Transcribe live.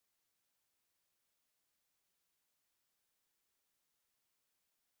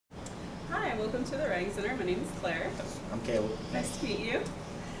welcome to the Writing Center. My name is Claire. I'm Caleb. Nice to meet you.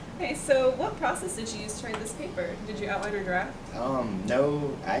 Okay, so what process did you use to write this paper? Did you outline or draft?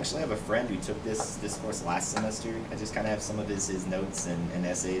 No, I actually have a friend who took this course last semester. I just kind of have some of his notes and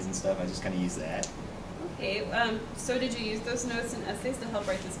essays and stuff. I just kind of use that. Okay, so did you use those notes and essays to help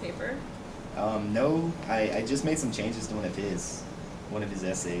write this paper? No, I just made some changes to one of his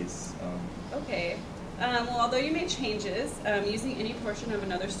essays. Okay. Well, although you made changes, using any portion of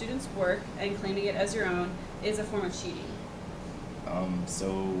another student's work and claiming it as your own is a form of cheating.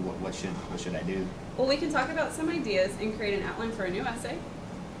 So what should I do? Well, we can talk about some ideas and create an outline for a new essay.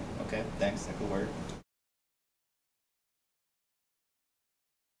 Okay, thanks. That could work.